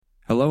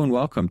Hello and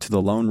welcome to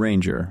The Lone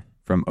Ranger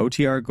from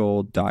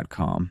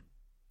OTRGold.com.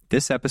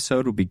 This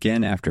episode will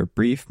begin after a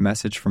brief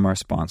message from our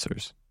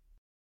sponsors.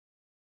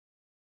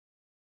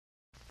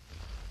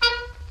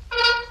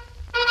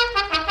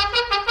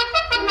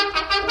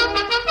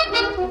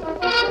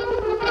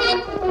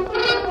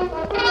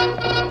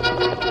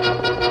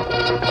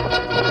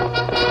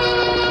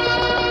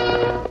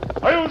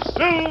 Hail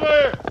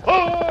Silver!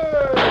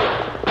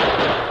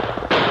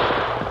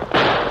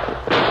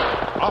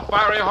 A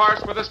fiery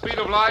horse with the speed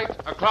of light,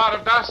 a cloud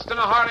of dust, and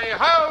a hearty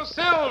Hail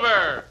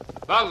Silver!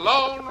 The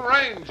Lone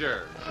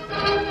Ranger.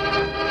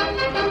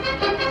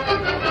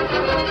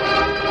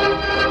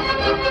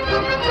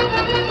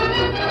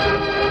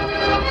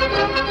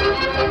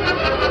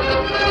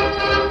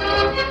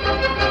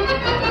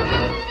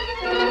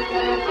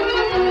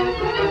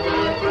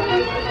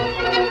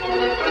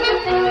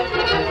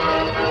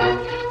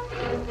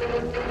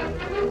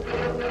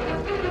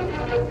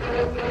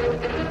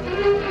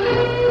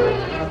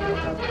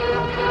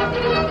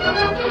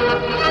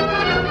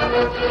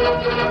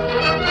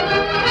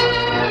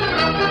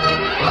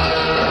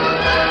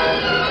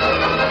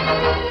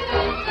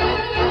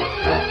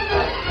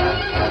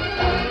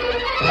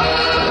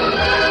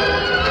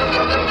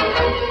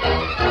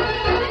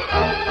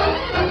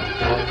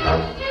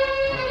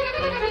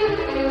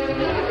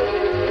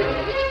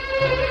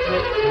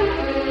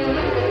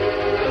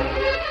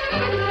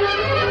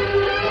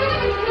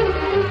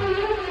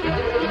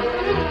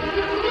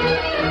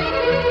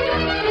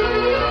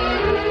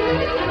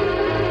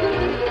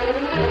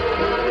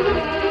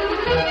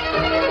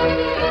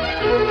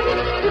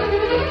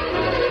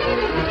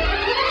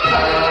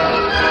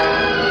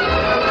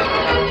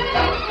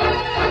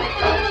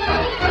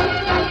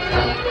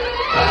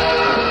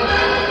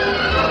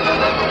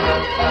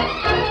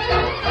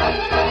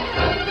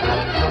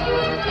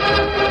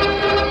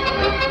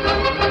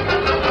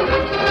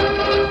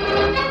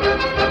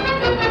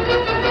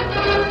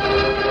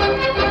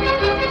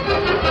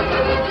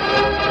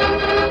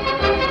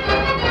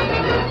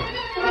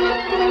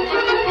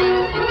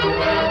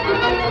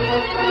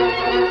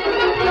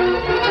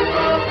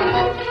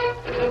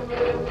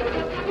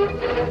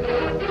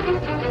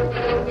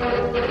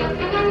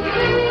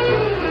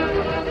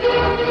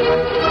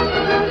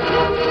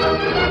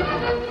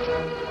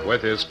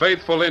 With his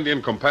faithful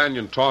Indian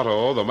companion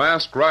Tonto, the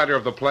masked rider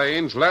of the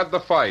plains led the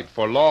fight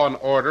for law and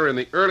order in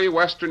the early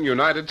western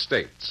United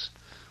States.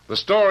 The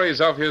stories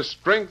of his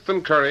strength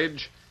and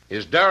courage,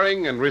 his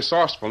daring and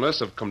resourcefulness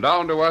have come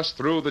down to us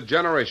through the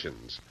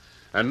generations.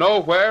 And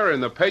nowhere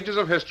in the pages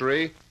of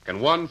history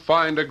can one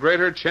find a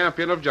greater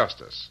champion of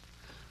justice.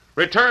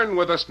 Return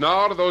with us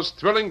now to those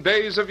thrilling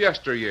days of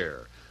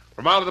yesteryear.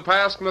 From out of the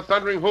past come the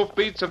thundering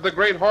hoofbeats of the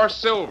great horse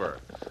Silver.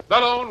 The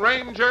Lone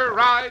Ranger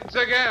rides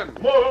again.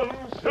 Come on,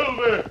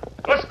 Silver.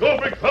 Let's go,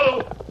 big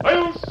fellow.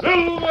 Hail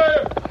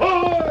Silver!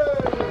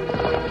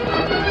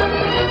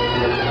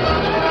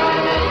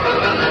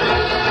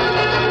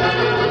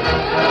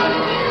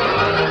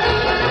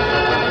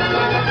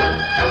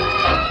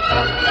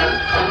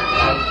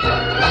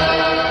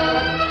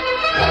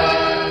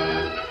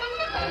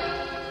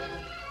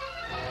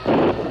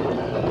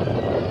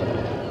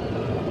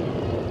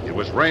 It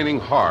was raining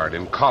hard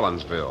in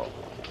Collinsville.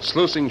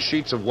 Sluicing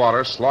sheets of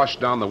water sloshed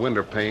down the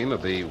window pane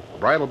of the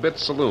Bridle Bit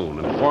Saloon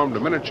and formed a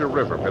miniature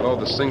river below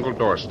the single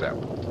doorstep.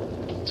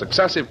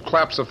 Successive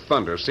claps of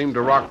thunder seemed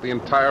to rock the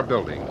entire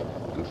building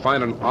and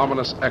find an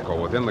ominous echo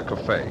within the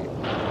cafe.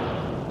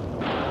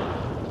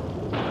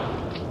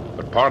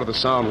 But part of the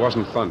sound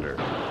wasn't thunder.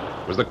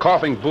 It was the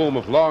coughing boom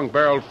of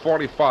long-barreled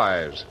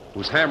 .45s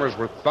whose hammers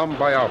were thumbed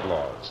by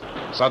outlaws.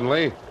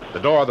 Suddenly, the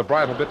door of the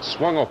Bridle Bit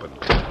swung open.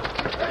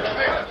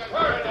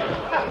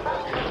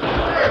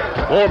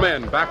 4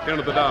 men backed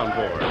into the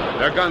downpour.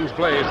 Their guns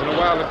blazed in a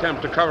wild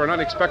attempt to cover an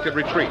unexpected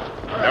retreat.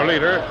 Their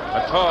leader,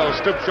 a tall,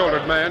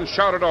 stoop-shouldered man,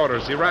 shouted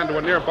orders. He ran to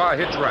a nearby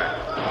hitch rack.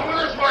 Over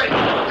this way.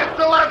 Get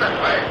the ladder.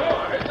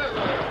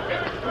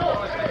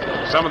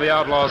 Some of the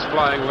outlaws'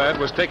 flying lead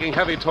was taking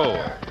heavy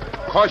toll.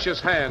 Cautious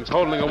hands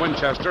holding a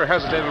Winchester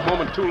hesitated a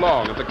moment too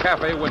long at the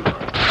cafe window.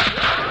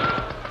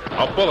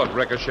 A bullet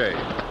ricocheted,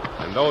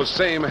 and those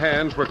same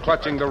hands were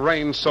clutching the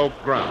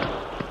rain-soaked ground.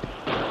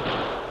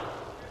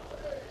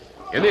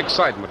 In the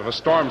excitement of a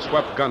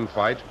storm-swept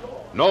gunfight,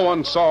 no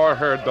one saw or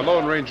heard the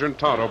Lone Ranger and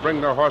Tonto bring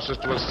their horses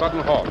to a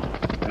sudden halt,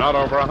 not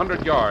over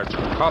 100 yards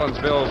from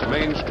Collinsville's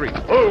main street.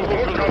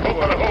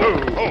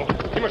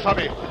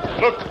 Kimasabi,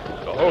 look.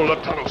 Hold the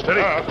tunnel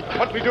steady.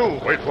 What we do?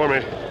 Wait for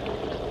me.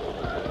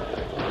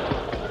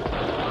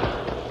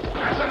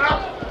 That's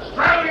enough.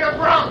 Straddle your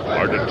bronc.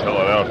 Hard to tell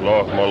an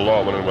outlaw from a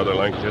lawman in weather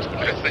like this, but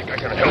I think I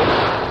can help.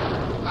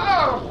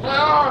 Oh, my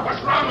arm.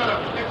 What's wrong with him?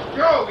 It's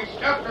Joe. He's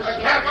stuck. I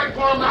can't wait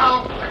for him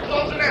now. They're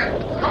closing in.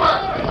 Come on.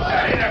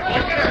 Get up.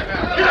 Get up.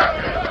 Get up.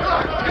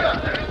 Get up.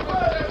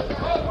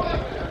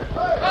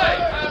 Hey.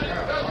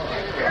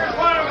 Here's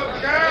one of them,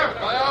 Sheriff.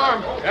 My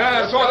arm.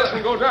 Yeah, I saw this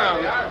one go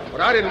down,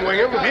 but I didn't wing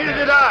him. Neither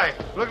did I.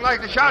 Looked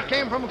like the shot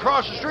came from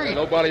across the street.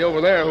 Nobody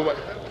over there who...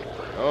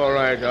 All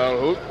right, I'll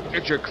hoot.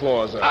 Get your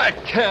claws out. I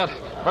can't.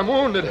 I'm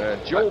wounded.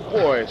 Joe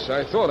Boyce.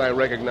 I thought I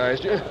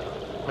recognized you.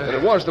 And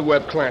it was the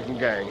Webb Clanton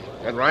gang.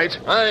 That right?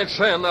 I ain't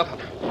saying nothing.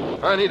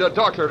 I need a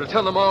doctor to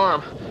tend to my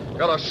arm.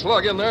 Got a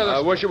slug in there that's...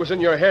 I wish it was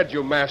in your head,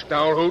 you masked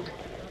owl hoot.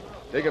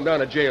 Take him down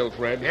to jail,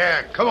 Fred.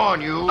 Yeah, come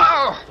on, you.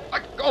 Ow!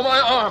 Let go my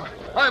arm.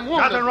 I'm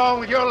wounded. Nothing wrong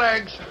with your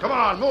legs. Come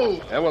on,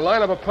 move. And we'll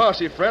line up a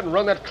posse, Fred, and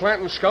run that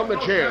Clanton scum to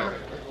jail.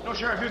 No,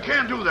 Sheriff, you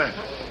can't do that.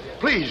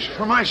 Please,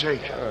 for my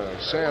sake.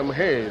 Sam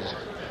Hayes.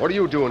 What are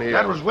you doing here?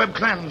 That was Webb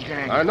Clanton's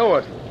gang. I know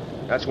it.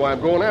 That's why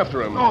I'm going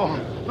after him.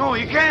 No,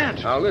 you can't.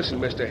 Now, listen,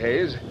 Mr.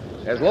 Hayes.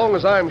 As long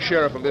as I'm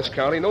sheriff of this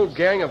county, no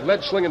gang of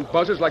lead-slinging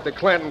buzzards like the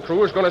Clanton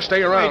crew is going to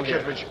stay around here.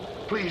 Wait, Kittredge.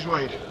 Please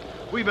wait.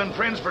 We've been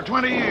friends for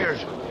 20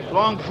 years,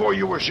 long before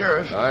you were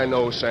sheriff. I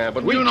know, Sam,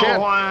 but we can't... You know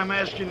why I'm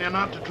asking you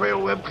not to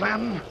trail Webb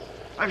Clanton?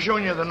 I've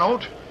shown you the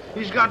note.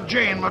 He's got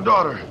Jane, my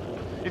daughter.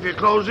 If you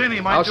close in,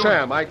 he might Now, do...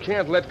 Sam, I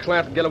can't let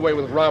Clanton get away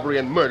with robbery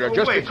and murder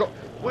because...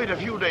 Wait a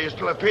few days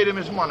till I paid him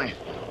his money.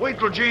 Wait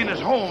till Jane is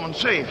home and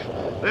safe.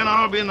 Then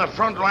I'll be in the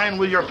front line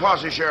with your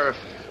posse, Sheriff.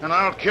 And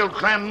I'll kill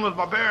Clanton with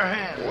my bare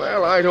hands.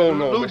 Well, I don't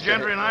know, Lou Mr.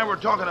 Gentry and I were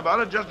talking about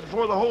it just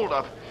before the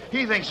holdup.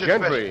 He thinks it's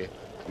Gentry?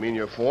 You mean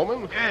your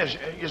foreman? Yes.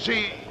 You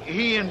see,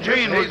 he and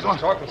Jane were...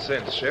 talking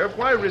sense, Sheriff.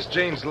 Why risk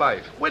Jane's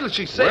life? Wait till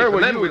she's safe. Where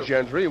were you,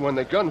 Gentry, when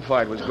the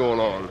gunfight was going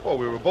on? Oh,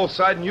 we were both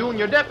siding you and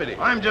your deputy.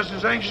 I'm just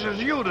as anxious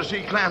as you to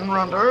see Clanton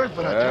run to earth,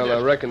 but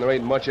I reckon there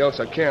ain't much else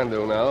I can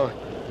do now.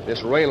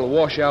 This rain will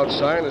wash out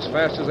Zion as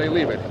fast as they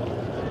leave it.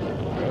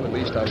 Well, at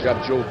least I've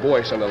got Joe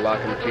Boyce under lock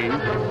and key.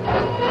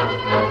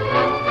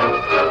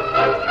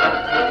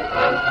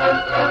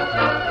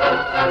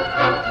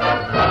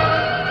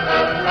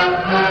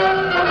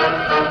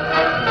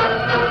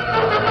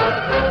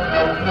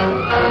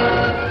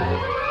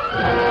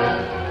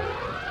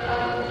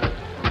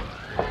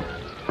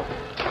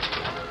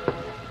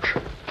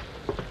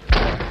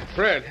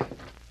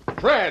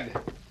 Fred!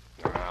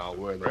 Now,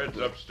 where the... Fred's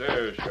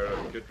upstairs,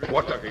 Sheriff Kittredge.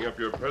 What the... Locking up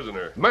your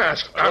prisoner.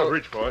 Mask! I'll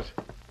reach for it.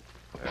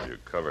 Have you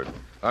covered.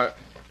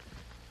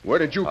 Where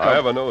did you come? I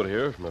have a note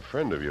here from a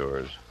friend of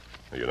yours,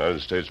 a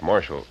United States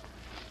Marshal.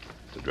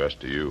 It's addressed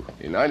to you.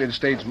 United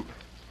States...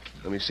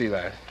 Let me see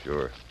that.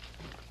 Sure.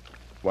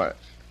 What?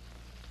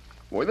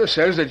 Well, this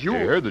says that you... I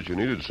heard that you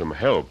needed some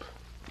help.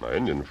 My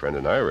Indian friend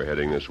and I were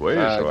heading this way,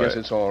 so I guess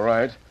it's all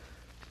right.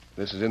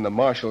 This is in the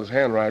Marshal's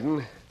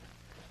handwriting.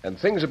 And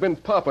things have been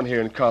popping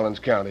here in Collins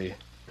County.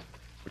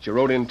 But you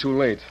rode in too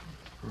late.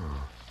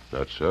 Oh,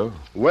 that's so?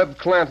 Webb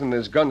Clanton and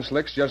his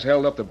gunslicks just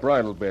held up the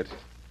bridle bit.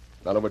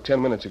 Not over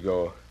 10 minutes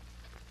ago.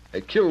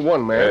 They killed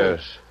one man.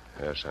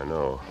 Yes, I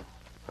know.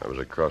 I was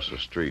across the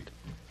street.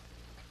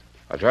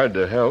 I tried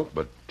to help,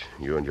 but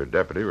you and your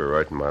deputy were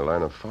right in my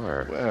line of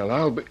fire.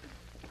 Well,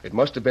 It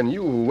must have been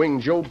you who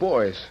winged Joe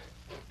Boyce.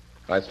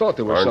 I thought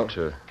there was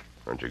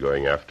Aren't you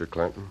going after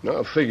Clanton?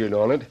 No, I figured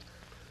on it.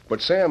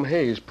 But Sam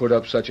Hayes put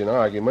up such an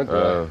argument.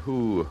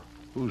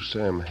 Who's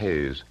Sam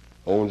Hayes?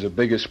 Owns the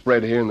biggest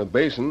spread here in the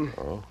basin.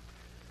 Oh?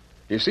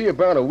 You see,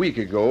 about a week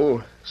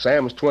ago,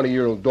 Sam's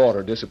 20-year-old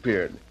daughter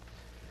disappeared.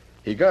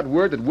 He got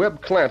word that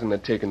Webb Clanton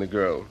had taken the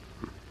girl.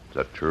 Is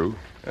that true?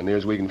 And near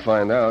as we can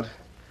find out.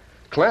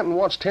 Clanton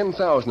wants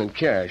 $10,000 in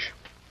cash.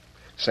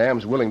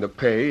 Sam's willing to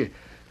pay,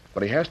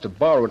 but he has to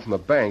borrow it from a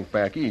bank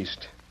back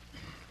east.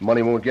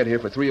 Money won't get here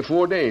for 3 or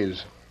 4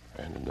 days.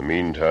 And in the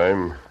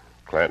meantime,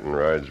 Clanton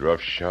rides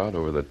roughshod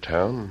over the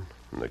town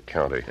and the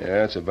county. Yeah,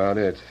 that's about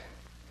it.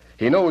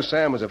 He knows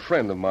Sam is a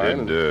friend of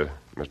mine. Did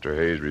Mr.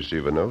 Hayes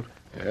receive a note?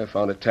 Yeah,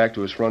 found it tacked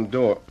to his front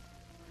door.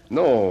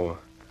 No,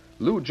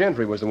 Lou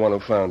Gentry was the one who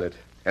found it.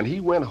 And he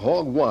went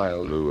hog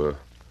wild.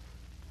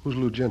 Who's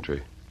Lou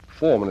Gentry?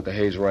 Foreman at the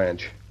Hayes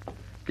Ranch.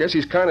 Guess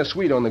he's kind of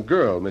sweet on the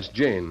girl, Miss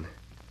Jane.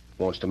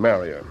 Wants to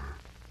marry her.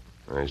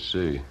 I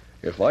see.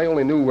 If I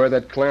only knew where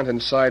that Clanton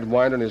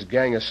sidewinder and his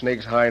gang of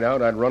snakes hide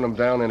out, I'd run them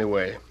down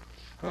anyway.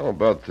 How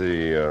about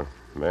the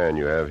man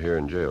you have here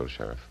in jail,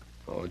 Sheriff?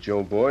 Oh,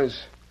 Joe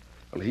Boyce?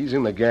 Well, he's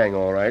in the gang,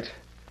 all right.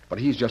 But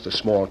he's just a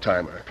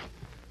small-timer.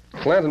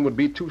 Clanton would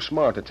be too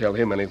smart to tell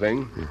him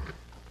anything.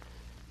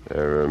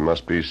 There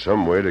must be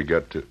some way to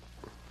get to...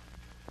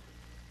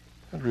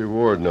 That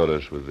reward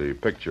notice with the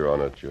picture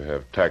on it you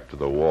have tacked to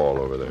the wall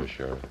over there,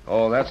 Sheriff.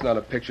 Oh, that's not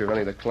a picture of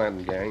any of the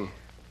Clanton gang.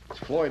 It's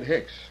Floyd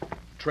Hicks,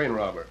 train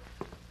robber.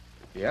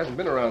 He hasn't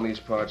been around these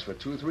parts for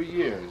 2 or 3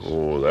 years.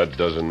 Oh, that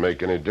doesn't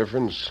make any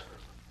difference.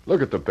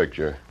 Look at the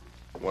picture.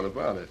 What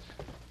about it?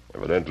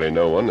 Evidently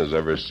no one has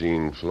ever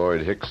seen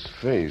Floyd Hicks'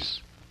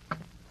 face.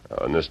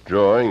 In this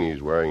drawing,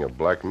 he's wearing a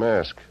black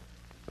mask,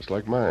 just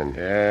like mine.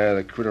 Yeah,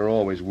 the critter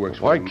always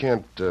works Why with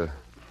him.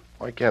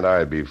 can't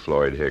I be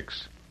Floyd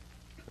Hicks?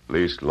 At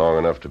least long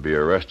enough to be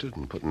arrested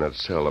and put in that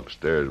cell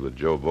upstairs with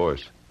Joe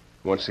Boyce.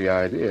 What's the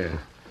idea?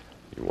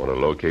 You want to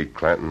locate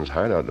Clanton's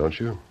hideout, don't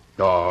you?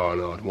 Oh,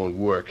 no, it won't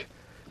work.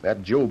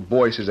 That Joe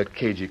Boyce is a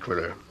cagey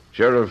critter.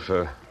 Sheriff,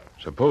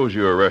 suppose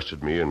you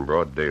arrested me in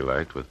broad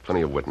daylight with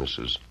plenty of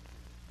witnesses.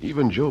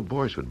 Even Joe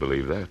Boyce would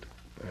believe that.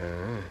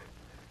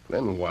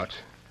 Then what?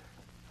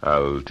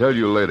 I'll tell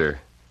you later.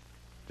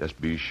 Just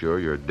be sure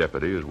your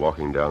deputy is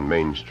walking down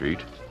Main Street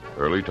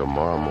early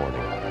tomorrow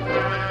morning.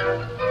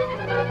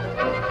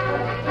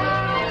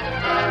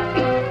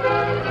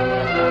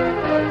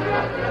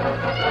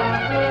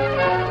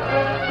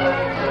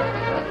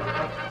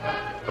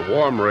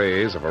 warm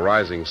rays of a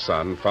rising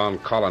sun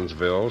found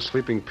Collinsville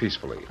sleeping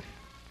peacefully.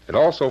 It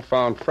also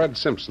found Fred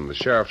Simpson, the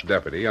sheriff's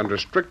deputy, under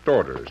strict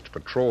orders to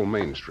patrol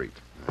Main Street.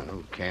 I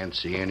can't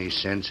see any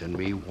sense in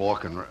me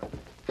walking around.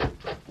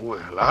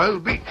 Well, I'll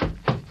be...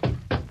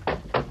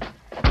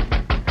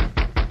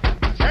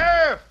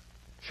 Sheriff!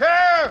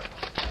 Sheriff!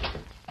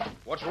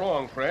 What's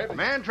wrong, Fred?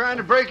 Man trying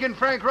to break in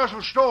Frank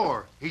Russell's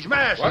store. He's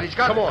masked and he's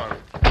got... Come on.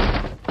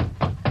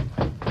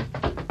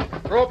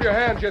 Throw up your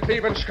hands, you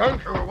thieving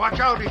skunk.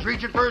 Watch out, he's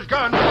reaching for his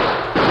gun.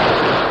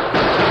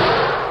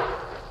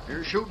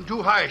 You're shooting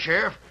too high,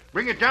 Sheriff.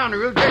 Bring it down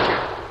or he'll get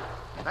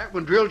you. That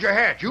one drilled your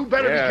hat. You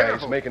better be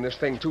careful. He's making this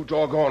thing too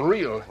doggone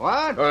real.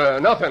 What?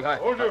 Nothing.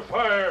 Hold your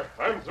fire.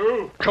 I'm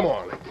through. Come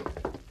on.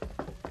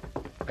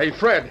 Hey,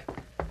 Fred,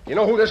 you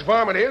know who this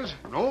varmint is?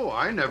 No,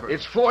 I never.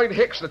 It's Floyd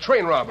Hicks, the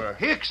train robber.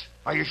 Hicks?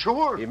 Are you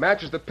sure? He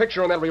matches the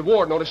picture on that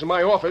reward notice in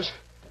my office.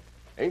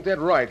 Ain't that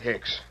right,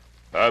 Hicks?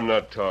 I'm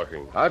not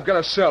talking. I've got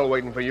a cell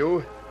waiting for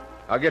you.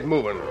 I'll get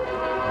moving.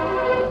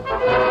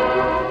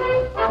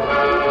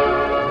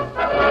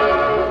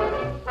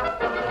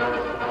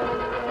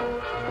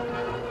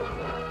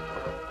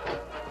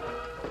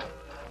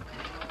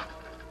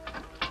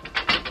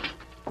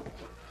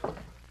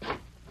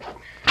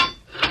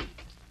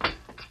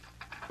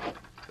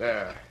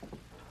 There.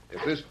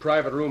 If this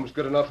private room's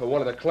good enough for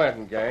one of the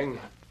Clanton gang,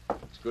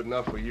 it's good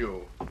enough for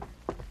you.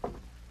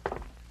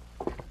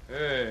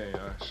 Hey,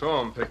 I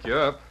saw him pick you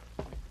up.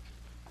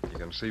 You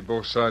can see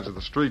both sides of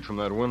the street from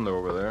that window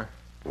over there.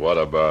 What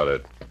about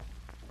it?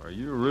 Are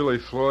you really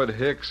Floyd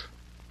Hicks?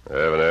 I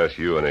haven't asked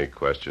you any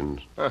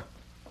questions.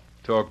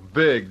 Talk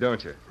big,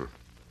 don't you?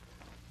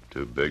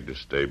 Too big to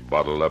stay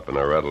bottled up in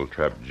a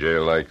rattle-trap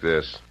jail like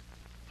this.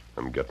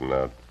 I'm getting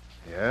out.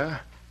 Yeah?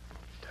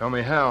 Tell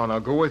me how, and I'll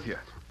go with you.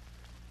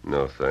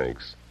 No,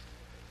 thanks.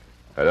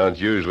 I don't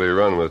usually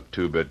run with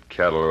two-bit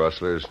cattle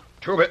rustlers.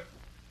 Two-bit?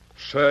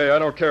 Say, I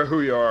don't care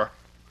who you are.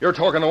 You're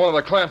talking to one of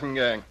the Clanton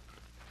gang.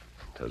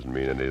 Doesn't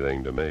mean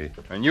anything to me.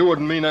 And you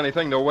wouldn't mean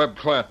anything to Webb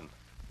Clanton.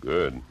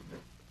 Good.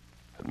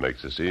 It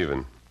makes us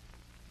even.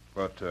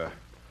 But, if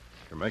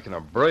you're making a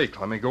break,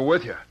 let me go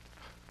with you.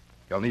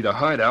 You'll need a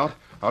hideout.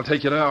 I'll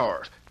take you to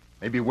ours.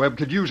 Maybe Webb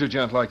could use a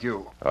gent like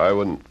you. I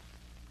wouldn't...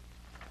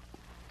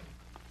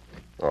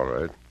 All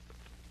right.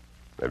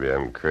 Maybe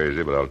I'm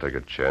crazy, but I'll take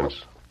a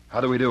chance.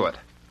 How do we do it?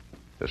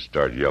 Just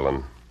start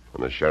yelling.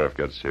 When the sheriff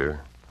gets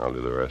here, I'll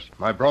do the rest.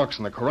 My bronc's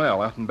in the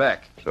corral, out and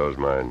back. So's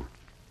mine.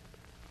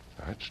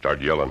 All right,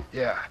 start yelling.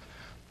 Yeah.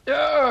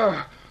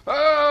 Yeah!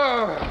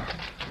 Oh!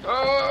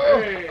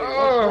 Oh! Hey,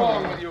 what's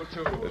wrong with you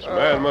two? This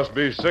man must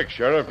be sick,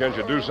 Sheriff. Can't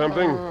you do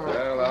something?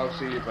 Well, I'll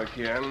see if I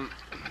can.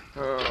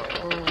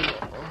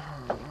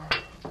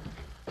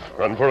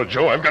 Run for it,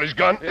 Joe. I've got his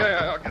gun.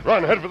 Yeah.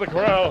 Run, head for the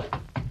corral.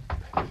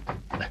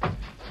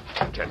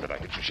 Damn it, I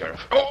get you, Sheriff.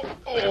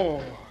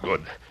 Oh!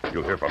 Good.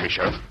 You'll hear from me,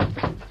 Sheriff.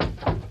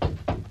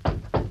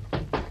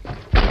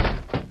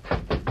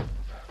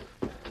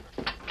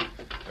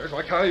 There's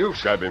my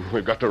cayuse. Grab him.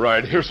 We've got to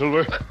ride. Here,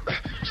 Silver.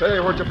 Say,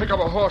 where'd you pick up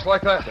a horse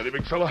like that? Steady,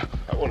 big fella.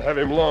 I won't have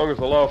him long if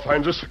the law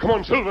finds us. Come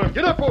on, Silver.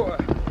 Get up, boy.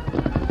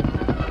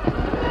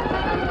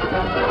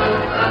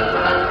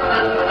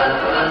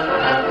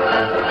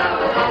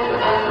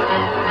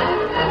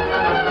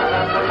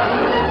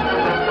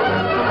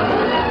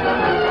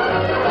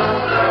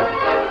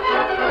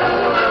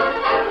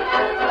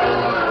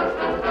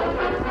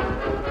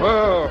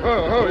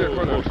 Whoa, you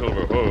couldn't. Whoa,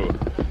 Silver, whoa.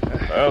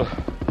 Well,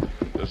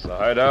 this the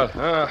hideout?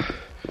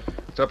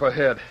 It's up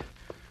ahead.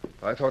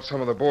 I thought some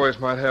of the boys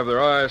might have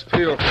their eyes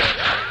peeled for it.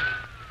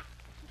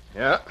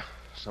 Yeah,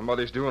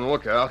 somebody's doing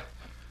lookout.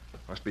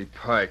 Must be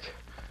Pike.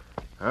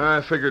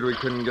 I figured we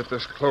couldn't get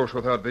this close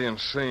without being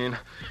seen.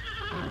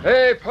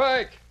 Hey,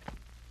 Pike!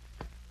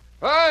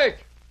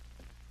 Pike!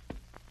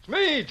 It's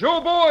me, Joe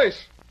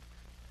Boyce.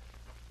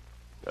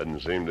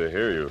 Doesn't seem to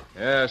hear you.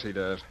 Yes, he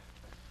does.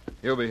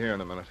 He'll be here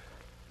in a minute.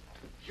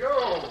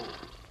 Joe!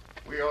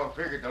 We all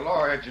figured the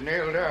law had you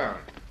nailed down.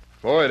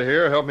 Floyd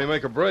here helped me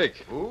make a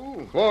break.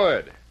 Ooh.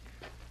 Floyd.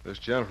 This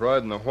gent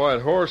riding the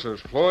white horse is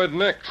Floyd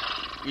Nix.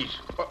 He's...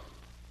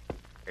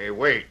 Hey,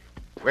 wait.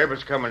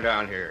 Weber's coming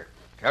down here.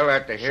 Tell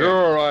that to him.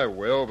 Sure I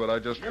will, but I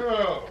just...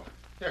 Joe!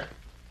 Glad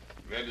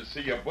to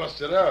see you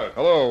busted out.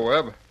 Hello,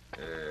 Webb.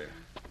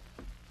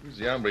 Who's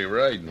the hombre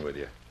riding with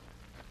you?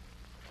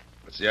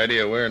 What's the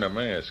idea of wearing a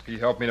mask? He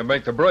helped me to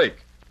make the break.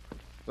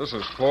 This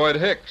is Floyd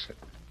Hicks.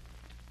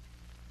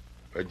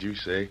 What'd you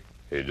say?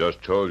 He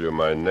just told you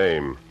my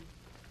name.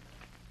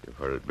 You've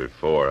heard it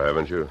before,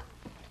 haven't you?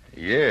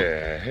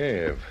 Yeah, I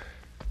have.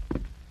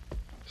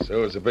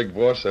 So is the big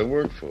boss I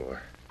work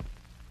for.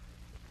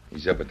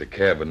 He's up at the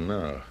cabin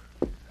now.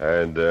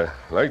 I'd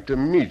like to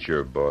meet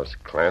your boss,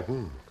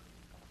 Clanton.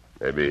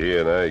 Maybe he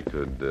and I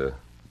could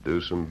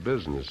do some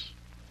business.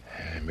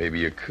 Maybe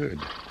you could.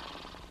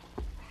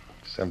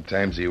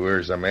 Sometimes he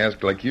wears a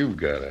mask like you've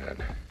got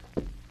on.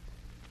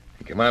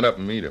 Come on up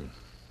and meet him.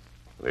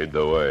 Lead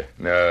the way.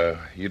 No,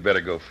 you'd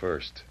better go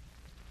first.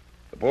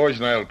 The boys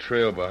and I'll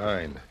trail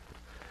behind.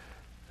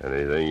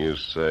 Anything you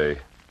say.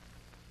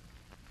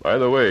 By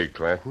the way,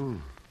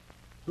 Clanton,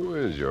 Who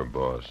is your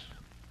boss?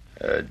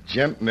 A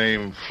gent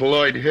named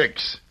Floyd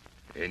Hicks.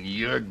 And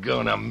you're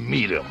gonna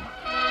meet him.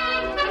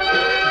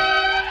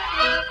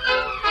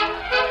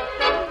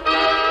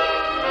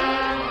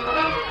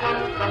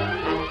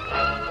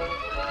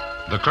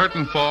 The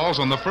curtain falls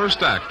on the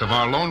first act of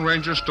our Lone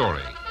Ranger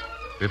story.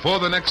 Before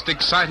the next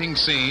exciting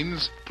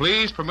scenes,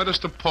 please permit us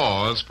to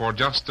pause for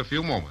just a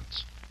few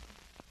moments.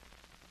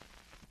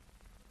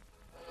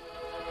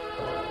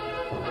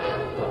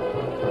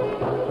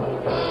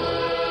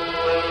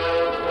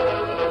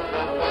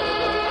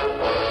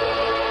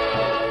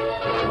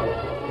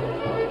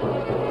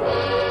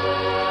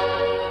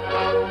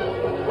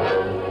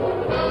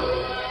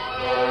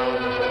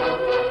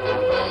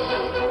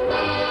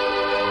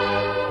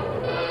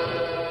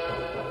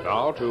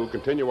 Now to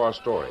continue our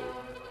story.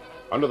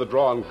 Under the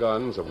drawn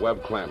guns of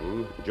Webb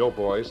Clanton, Joe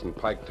Boyce, and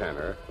Pike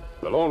Tanner,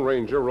 the Lone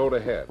Ranger rode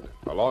ahead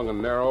along a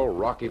narrow,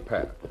 rocky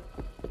path.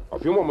 A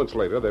few moments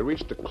later, they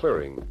reached a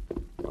clearing,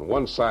 on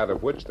one side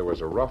of which there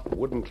was a rough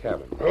wooden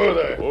cabin. Who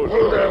there? Oh,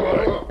 Who there,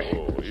 boy?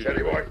 boy? Easy,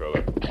 Steady, boy. big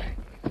fella.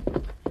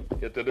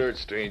 Hit the dirt,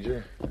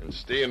 stranger, and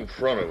stay in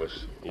front of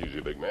us.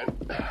 Easy, big man.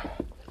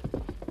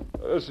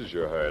 This is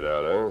your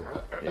hideout,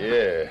 huh?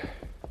 Yeah.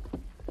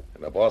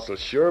 And the boss will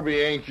sure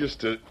be anxious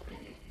to...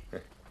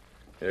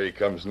 Here he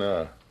comes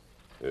now.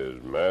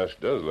 His mask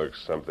does look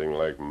something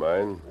like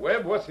mine.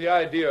 Webb, what's the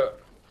idea?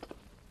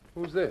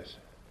 Who's this?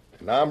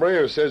 An hombre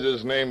who says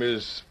his name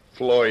is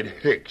Floyd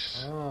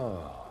Hicks.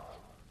 Oh.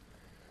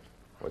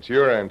 What's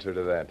your answer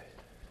to that?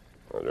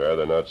 I'd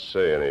rather not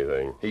say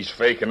anything. He's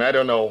faking. I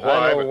don't know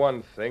why. I know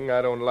one thing.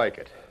 I don't like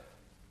it.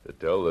 To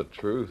tell the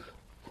truth,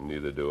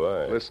 neither do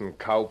I. Listen,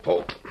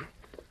 cowpoke.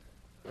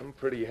 I'm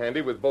pretty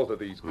handy with both of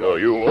these guys. No,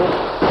 you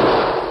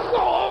won't.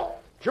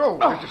 Joe,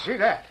 did you see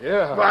that?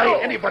 Yeah. Why,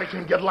 anybody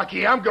can get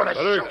lucky. I'm going to...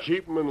 Better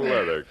keep him in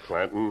leather,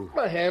 Clanton.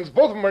 My hands,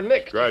 both of them are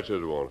nicked.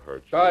 Scratches won't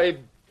hurt you.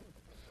 I'm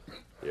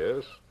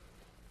Yes?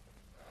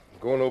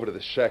 going over to the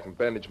shack and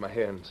bandage my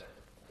hands.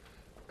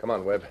 Come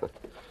on, Webb.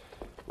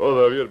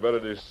 Both of you had better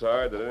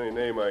decide that any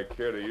name I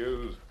care to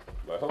use,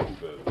 my own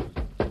business.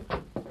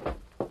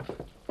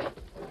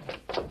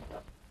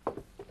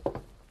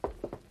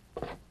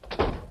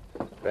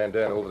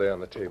 Bandana over there on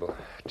the table.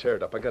 Tear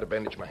it up. I got to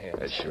bandage my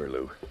hands. Sure,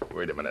 Lou.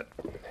 Wait a minute.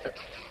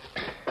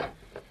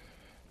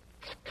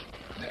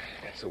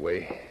 That's the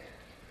way.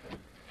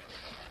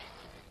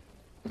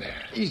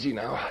 Easy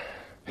now.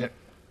 That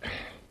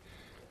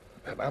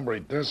hombre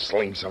does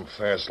sling some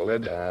fast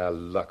lead.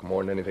 Luck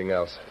more than anything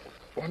else.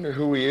 Wonder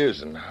who he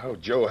is and how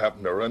Joe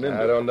happened to run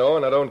into I don't know,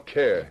 and I don't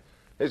care.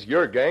 It's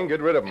your gang. Get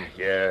rid of him.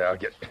 Yeah, I'll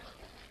get...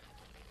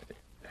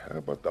 How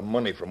about the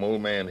money from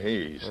old man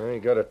Hayes? I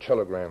got a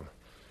telegram.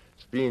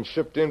 It's being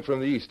shipped in from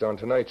the east on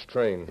tonight's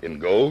train. In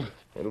gold?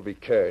 It'll be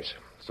cash.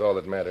 That's all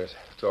that matters.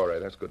 It's all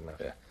right. That's good enough.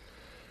 Yeah.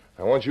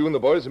 I want you and the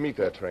boys to meet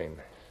that train.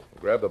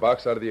 Grab the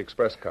box out of the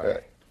express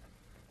car.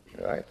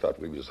 I thought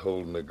we was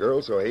holding the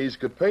girl so Hayes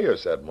could pay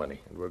us that money.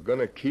 And we're going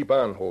to keep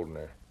on holding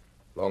her.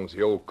 As long as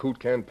the old coot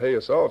can't pay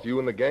us off, you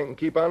and the gang can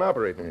keep on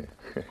operating.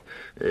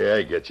 Yeah,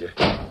 I get you.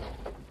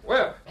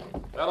 Webb,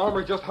 that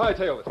hombre just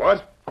hightailed it.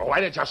 What? Why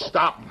did you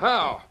stop him?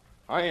 How?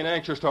 I ain't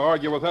anxious to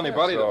argue with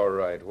anybody. That's all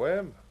right,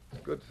 Webb.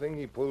 Good thing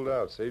he pulled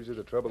out. Saves you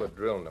the trouble of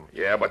drilling them.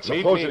 Yeah, but Meet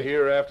suppose... me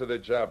here after the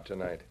job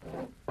tonight.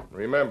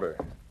 Remember,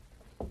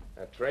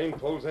 that train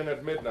pulls in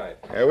at midnight.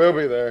 Yeah, we'll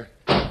be there.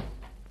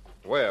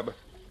 Webb,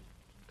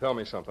 tell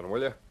me something,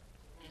 will you?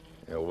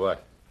 Yeah,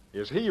 what?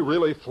 Is he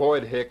really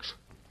Floyd Hicks?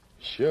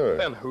 Sure.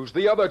 Then who's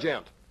the other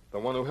gent? The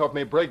one who helped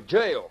me break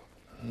jail?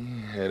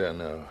 I don't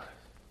know.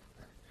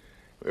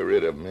 We're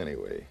rid of him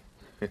anyway.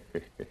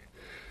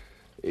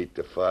 8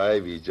 to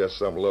 5, he's just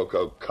some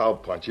local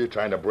cowpuncher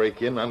trying to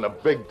break in on the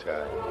big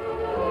time.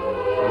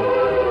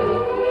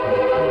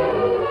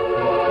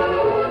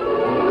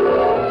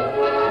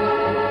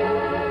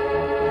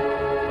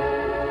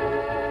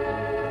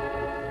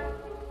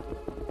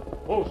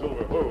 Oh,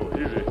 Silver, oh,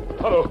 easy.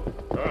 Hello.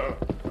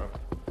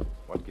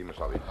 What,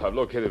 Kemosabe? I've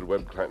located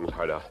Webb Clanton's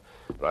hideout,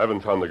 but I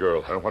haven't found the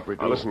girl. What we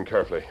do? Now, listen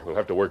carefully. We'll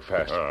have to work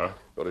fast.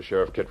 Go to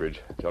Sheriff Kittredge.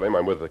 Tell him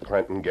I'm with the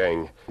Clanton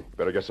gang. You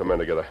better get some men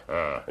together.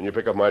 And you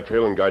pick up my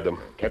trail and guide them.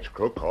 Catch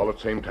crook all at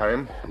the same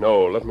time?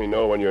 No, let me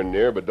know when you're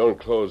near, but don't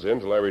close in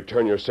till I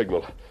return your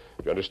signal.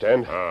 You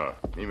understand?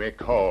 He may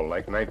call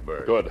like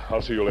Nightbird. Good.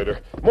 I'll see you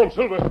later. Come on,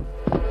 Silver.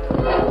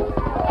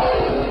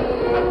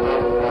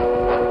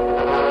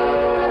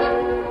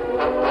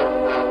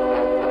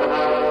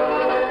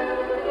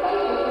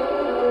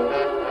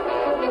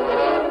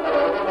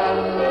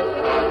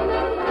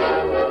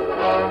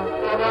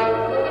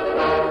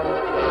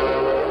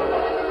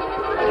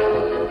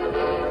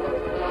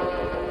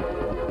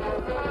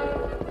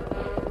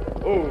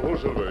 Oh,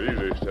 Silver,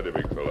 easy. Steady,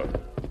 big fella.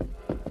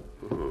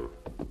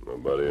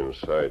 Nobody in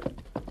sight.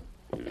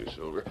 Easy,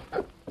 Silver.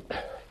 I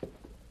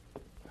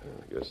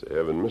guess they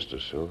haven't missed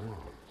us, Silver.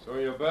 So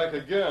you're back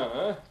again,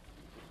 huh?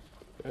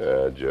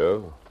 Yeah,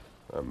 Joe.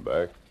 I'm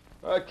back.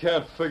 I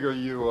can't figure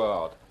you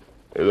out.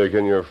 Neither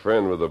can your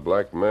friend with the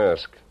black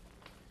mask.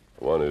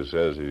 The one who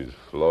says he's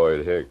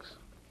Floyd Hicks.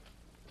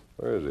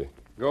 Where is he?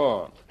 Go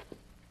on.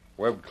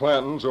 Webb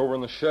Clanton's over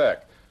in the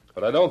shack.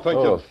 But I don't think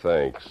Oh, you'll...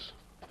 thanks.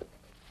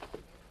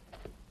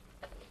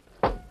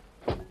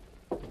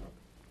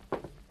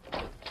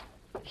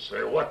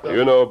 Say what the...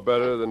 You know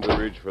better than to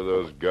reach for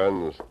those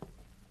guns.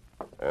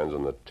 Hands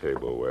on the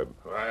table, Webb.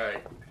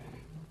 Right.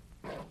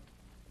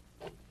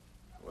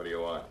 What do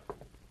you want?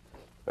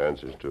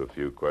 Answers to a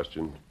few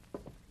questions.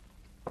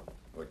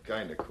 What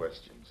kind of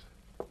questions?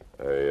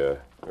 I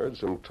heard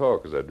some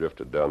talk as I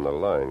drifted down the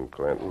line,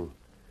 Clanton.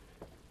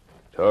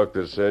 Talk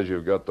that says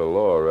you've got the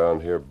law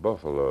around here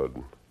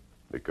buffaloed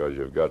because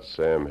you've got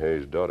Sam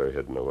Hayes' daughter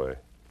hidden away.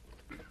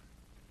 Is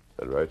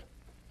that right?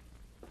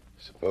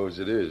 Suppose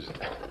it is.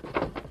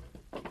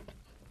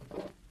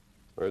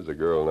 Where's the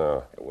girl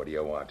now? What do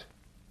you want?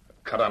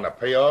 A cut on the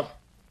payoff?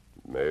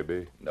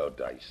 Maybe. No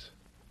dice.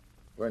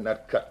 We're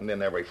not cutting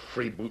in every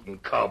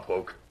freebooting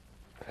cowpoke.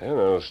 And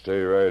I'll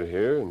stay right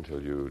here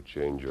until you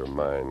change your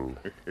mind.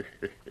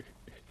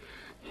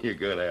 You're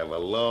going to have a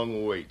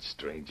long wait,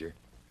 stranger.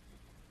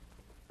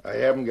 I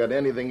haven't got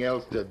anything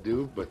else to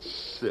do but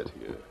sit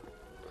here.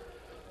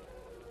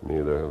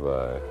 Neither have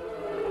I.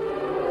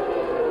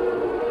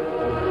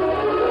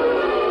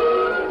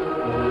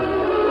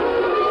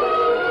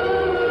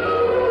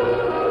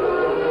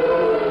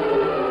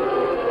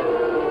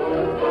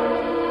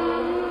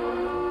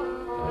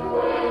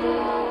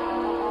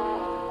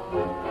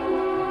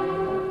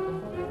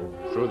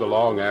 Through the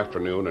long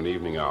afternoon and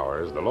evening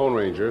hours, the Lone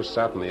Ranger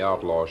sat in the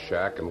outlaw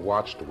shack and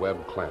watched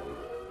Webb Clanton.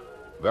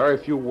 Very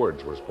few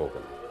words were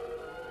spoken.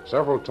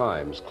 Several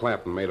times,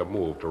 Clanton made a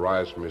move to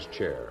rise from his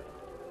chair,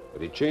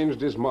 but he changed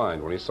his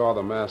mind when he saw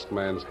the masked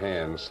man's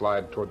hand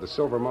slide toward the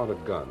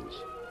silver-mounted guns.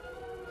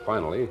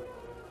 Finally,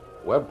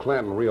 Webb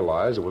Clanton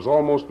realized it was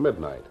almost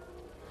midnight.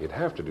 He'd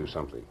have to do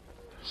something.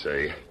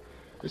 Say,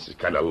 this is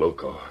kind of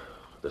loco.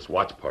 This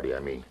watch party, I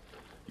mean.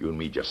 You and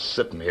me just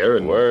sitting here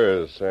and...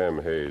 Where is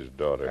Sam Hayes'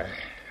 daughter?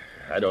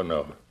 I don't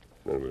know.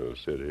 Then we'll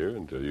sit here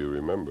until you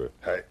remember.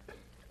 I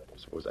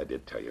suppose I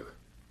did tell you.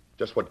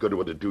 Just what good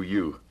would it do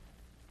you?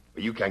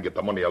 You can't get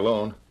the money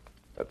alone.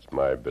 That's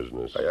my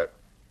business. I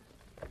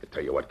can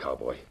tell you what,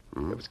 cowboy.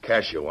 If it's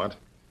cash you want,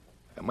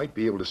 I might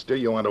be able to steer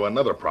you onto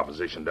another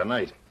proposition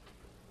tonight.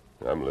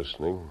 I'm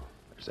listening.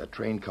 There's that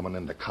train coming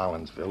into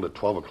Collinsville at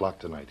 12 o'clock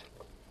tonight.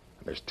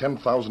 And there's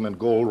 10,000 in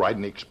gold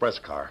riding the express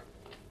car.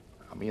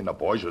 Now, me and the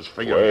boys was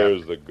figuring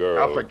Where's the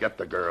girl? I'll forget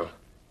the girl.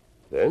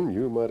 Then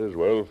you might as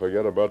well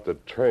forget about the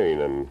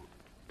train and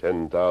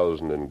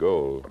 10,000 in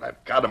gold. But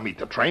I've got to meet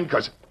the train,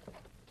 because...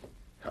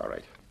 All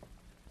right.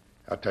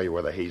 I'll tell you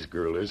where the Hayes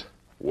girl is.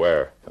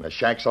 Where? In a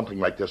shack something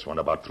like this one,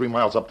 about 3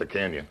 miles up the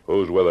canyon.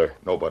 Who's with her?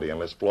 Nobody,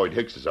 unless Floyd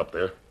Hicks is up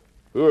there.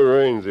 Who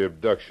arranged the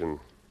abduction?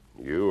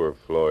 You or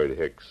Floyd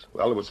Hicks?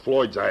 Well, it was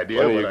Floyd's idea.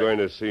 When are you going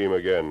to see him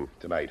again?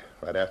 Tonight,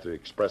 right after the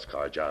express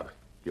car job.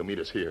 You'll meet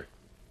us here.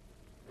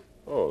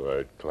 All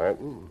right,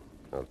 Clanton.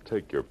 I'll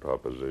take your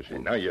proposition.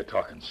 And now you're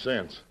talking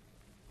sense.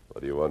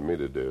 What do you want me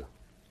to do?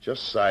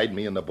 Just side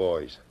me and the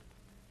boys.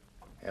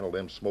 Handle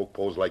them smoke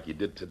poles like you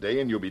did today,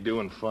 and you'll be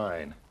doing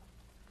fine.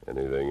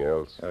 Anything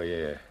else? Oh,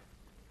 yeah.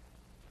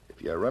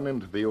 If you run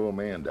into the old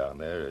man down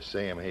there,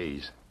 Sam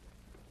Hayes,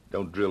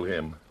 don't drill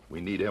him.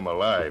 We need him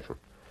alive.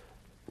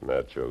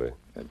 Naturally.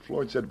 And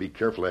Floyd said be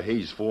careful of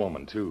Hayes'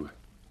 foreman, too.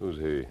 Who's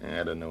he?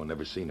 I don't know.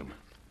 Never seen him.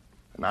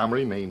 An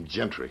hombre named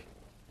Gentry.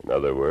 In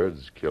other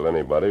words, kill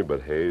anybody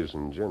but Hayes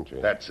and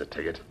Gentry. That's the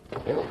ticket.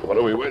 What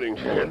are we waiting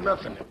for?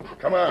 Nothing.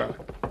 Come on.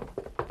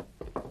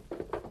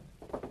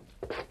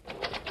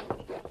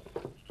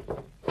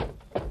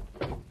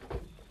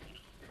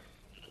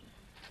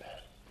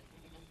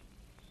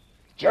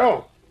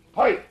 Joe,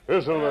 Pike.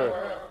 Here,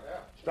 Silver.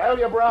 Straddle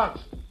your broncs.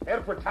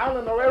 Head for town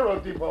and the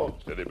railroad depot.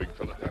 Steady, big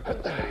fella.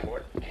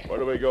 Where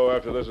do we go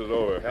after this is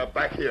over? Now,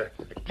 back here.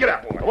 Get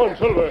up, boy. Come on,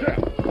 Silver.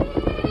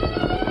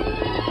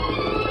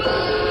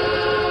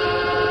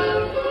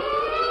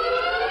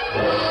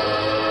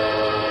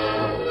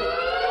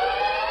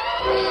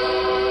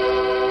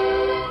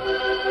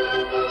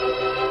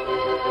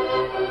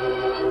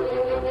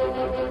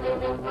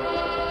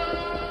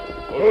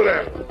 Who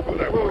there? Who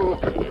there? Whoa.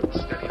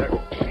 Steady there.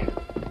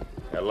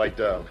 Now, light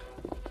down.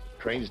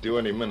 Train's due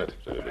any minute.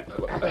 Steady, big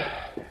fella.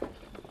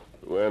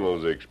 Who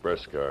handles the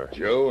express car?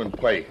 Joe and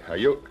Pike. Are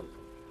you...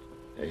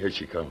 Hey, here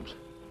she comes.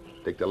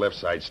 Take the left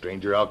side,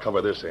 stranger. I'll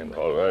cover this end.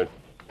 All right.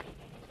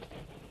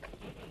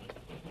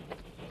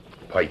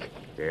 Pike.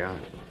 Yeah?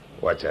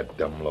 Watch that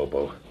dumb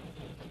Lobo.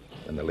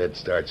 When the lead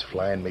starts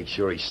flying, make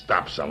sure he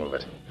stops some of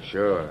it.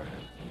 Sure.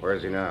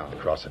 Where's he now?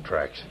 Across the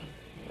tracks.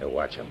 Now,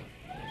 watch him.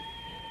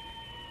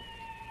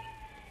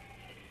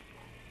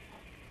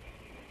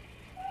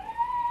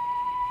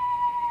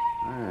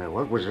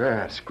 What was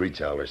that?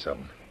 Screech owl or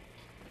something.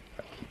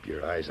 Now, keep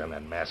your eyes on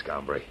that mask,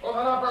 hombre. Open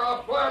up or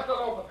I'll blast it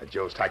open.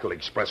 Joe's tackled the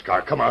express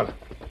car. Come on. What's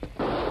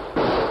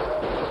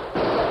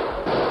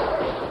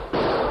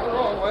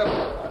wrong, Webb?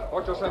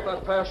 Thought you sent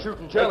that past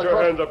shooting Get Jen your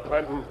across... hands up,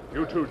 Clanton.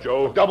 You too,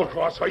 Joe. Double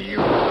cross for you,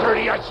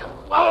 dirty ice.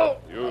 Oh!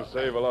 You'll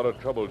save a lot of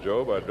trouble,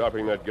 Joe, by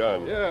dropping that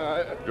gun.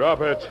 Yeah,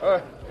 Drop it.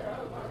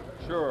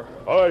 Sure.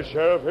 All right,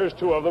 Sheriff. Here's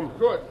 2 of them.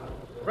 Good.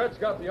 Fred's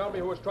got the army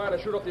who was trying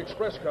to shoot up the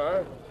express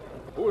car.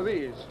 Who are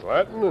these?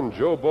 Clanton and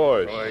Joe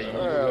Boyce.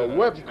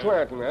 Webb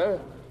Clanton, huh?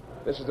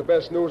 This is the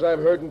best news I've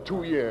heard in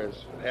 2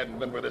 years. Hadn't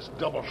been with this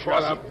double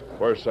crossing.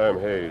 Where's Sam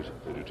Hayes?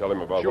 Did you tell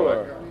him about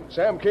Sure.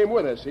 Sam came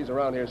with us. He's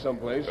around here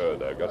someplace.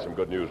 Good. I've got some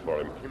good news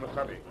for him. You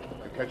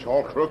catch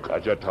all crook?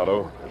 Not yet,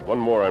 Tonto. There's one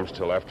more I'm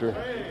still after.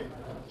 Hey,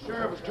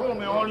 Sheriff's told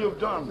me all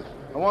you've done.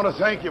 I want to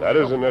thank you. That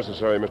isn't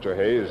necessary, Mr.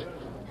 Hayes.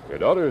 Your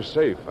daughter is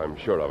safe, I'm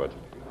sure of it.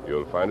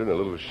 You'll find her in a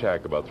little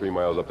shack about 3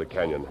 miles up the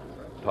canyon.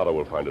 Tonto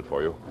will find it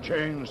for you.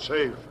 Jane's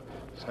safe.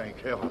 Thank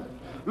heaven.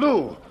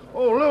 Lou!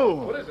 Oh,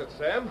 Lou! What is it,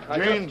 Sam?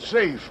 Jane's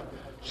safe.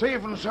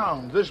 Safe and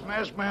sound. This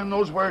masked man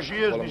knows where she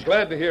is. Well, I'm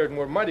glad to hear it, and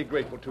we're mighty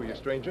grateful to you,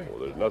 stranger. Well,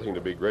 there's nothing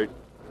to be great.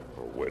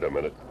 Oh, wait a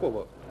minute.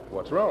 Well,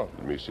 what's wrong?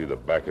 Let me see the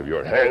back of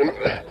your hand.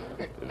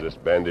 Is this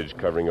bandage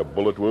covering a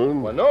bullet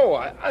wound? Well, no,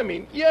 I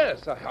mean,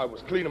 yes. I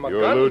was cleaning my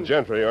You're gun. Lou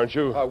Gentry, aren't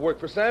you? I work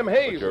for Sam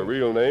Hayes. But your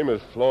real name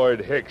is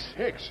Floyd Hicks.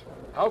 Hicks.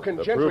 How can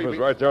The Gentry proof is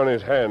right there on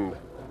his hand.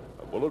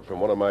 A bullet from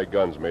one of my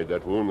guns made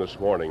that wound this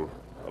morning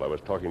while I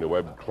was talking to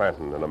Webb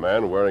Clanton and a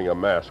man wearing a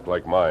mask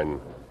like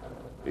mine.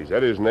 He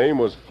said his name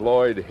was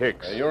Floyd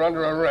Hicks. You're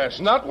under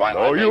arrest. Not one.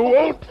 No, you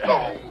won't.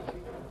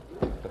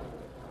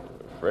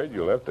 Afraid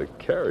you'll have to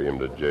carry him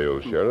to jail,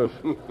 Sheriff.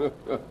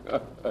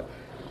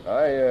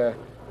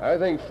 I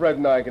think Fred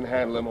and I can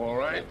handle him all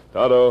right.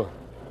 Tonto,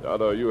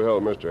 you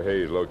help Mr.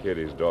 Hayes locate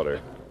his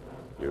daughter.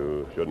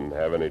 You shouldn't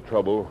have any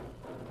trouble.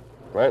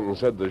 Clanton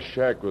said the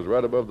shack was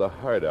right above the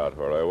hideout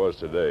where I was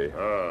today.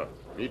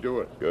 Me do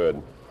it.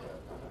 Good.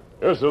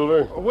 Here,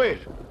 Silver. Wait.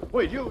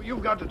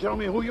 You've got to tell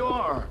me who you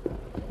are.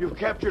 You've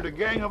captured a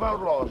gang of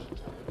outlaws,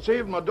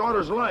 saved my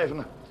daughter's life,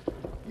 and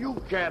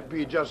you can't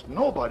be just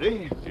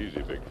nobody.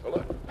 Easy, big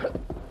fella.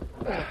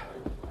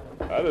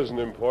 That isn't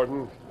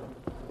important.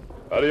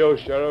 Adios,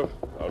 Sheriff.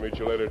 I'll meet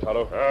you later,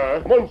 Tonto.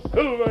 Come on,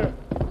 Silver.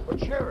 But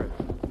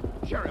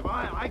Sheriff,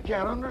 I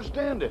can't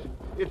understand it.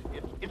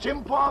 It's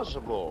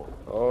impossible.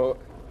 Oh,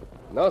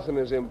 nothing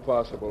is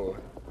impossible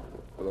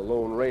for the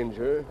Lone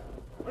Ranger.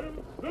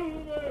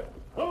 Silver.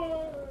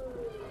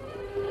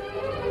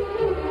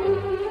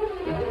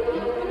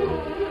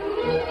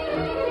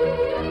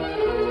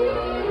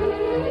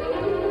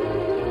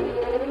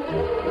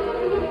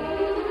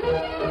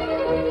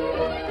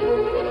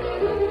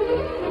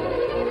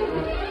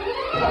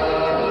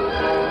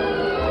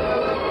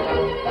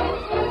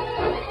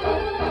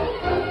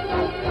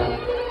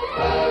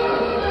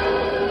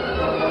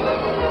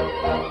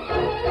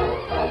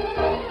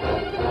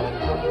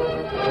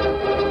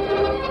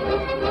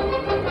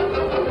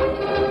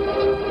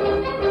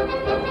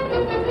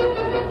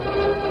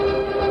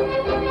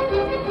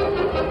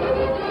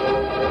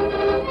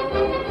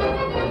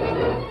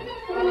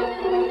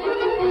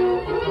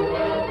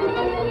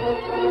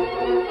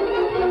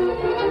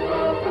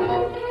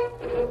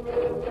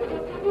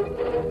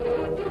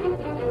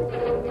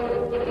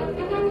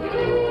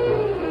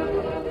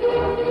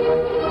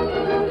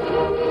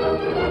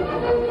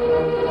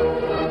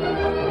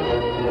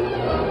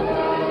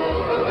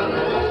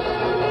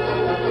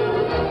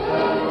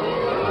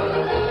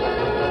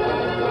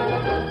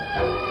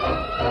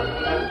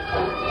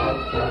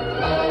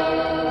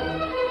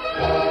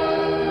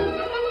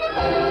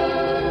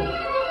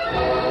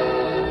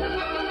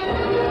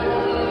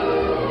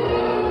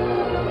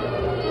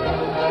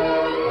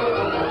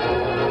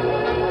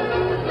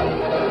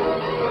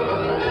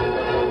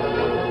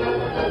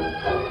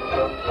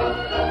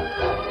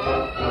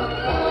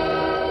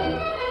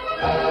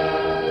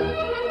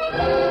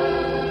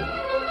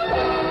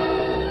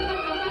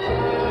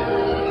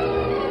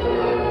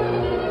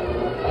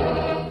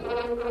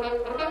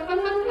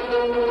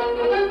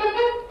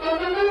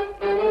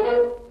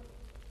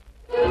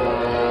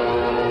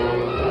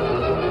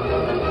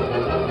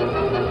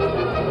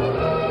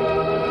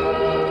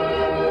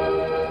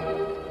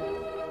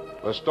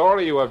 The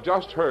story you have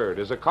just heard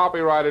is a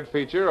copyrighted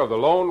feature of the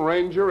Lone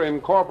Ranger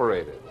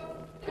Incorporated.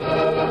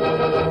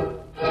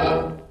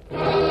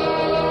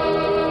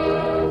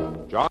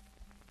 John